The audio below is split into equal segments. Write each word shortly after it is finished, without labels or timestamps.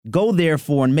Go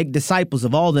therefore and make disciples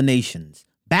of all the nations,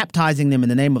 baptizing them in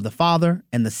the name of the Father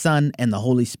and the Son and the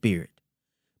Holy Spirit.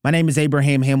 My name is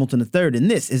Abraham Hamilton III,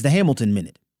 and this is the Hamilton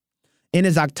Minute. In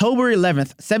his October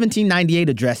 11th, 1798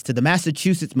 address to the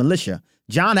Massachusetts militia,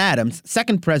 John Adams,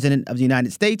 second president of the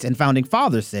United States and founding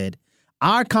father, said,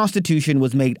 "Our Constitution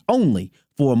was made only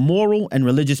for a moral and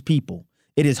religious people.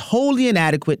 It is wholly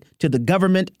inadequate to the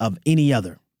government of any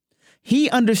other."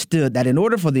 He understood that in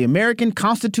order for the American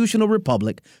constitutional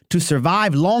republic to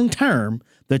survive long term,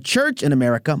 the church in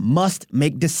America must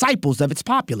make disciples of its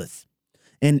populace.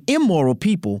 An immoral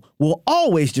people will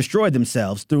always destroy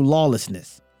themselves through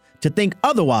lawlessness. To think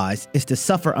otherwise is to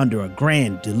suffer under a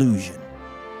grand delusion.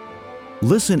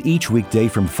 Listen each weekday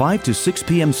from 5 to 6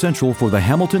 p.m. Central for the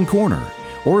Hamilton Corner,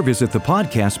 or visit the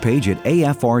podcast page at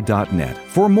afr.net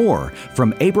for more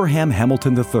from Abraham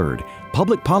Hamilton III,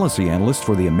 Public Policy Analyst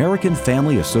for the American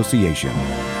Family Association.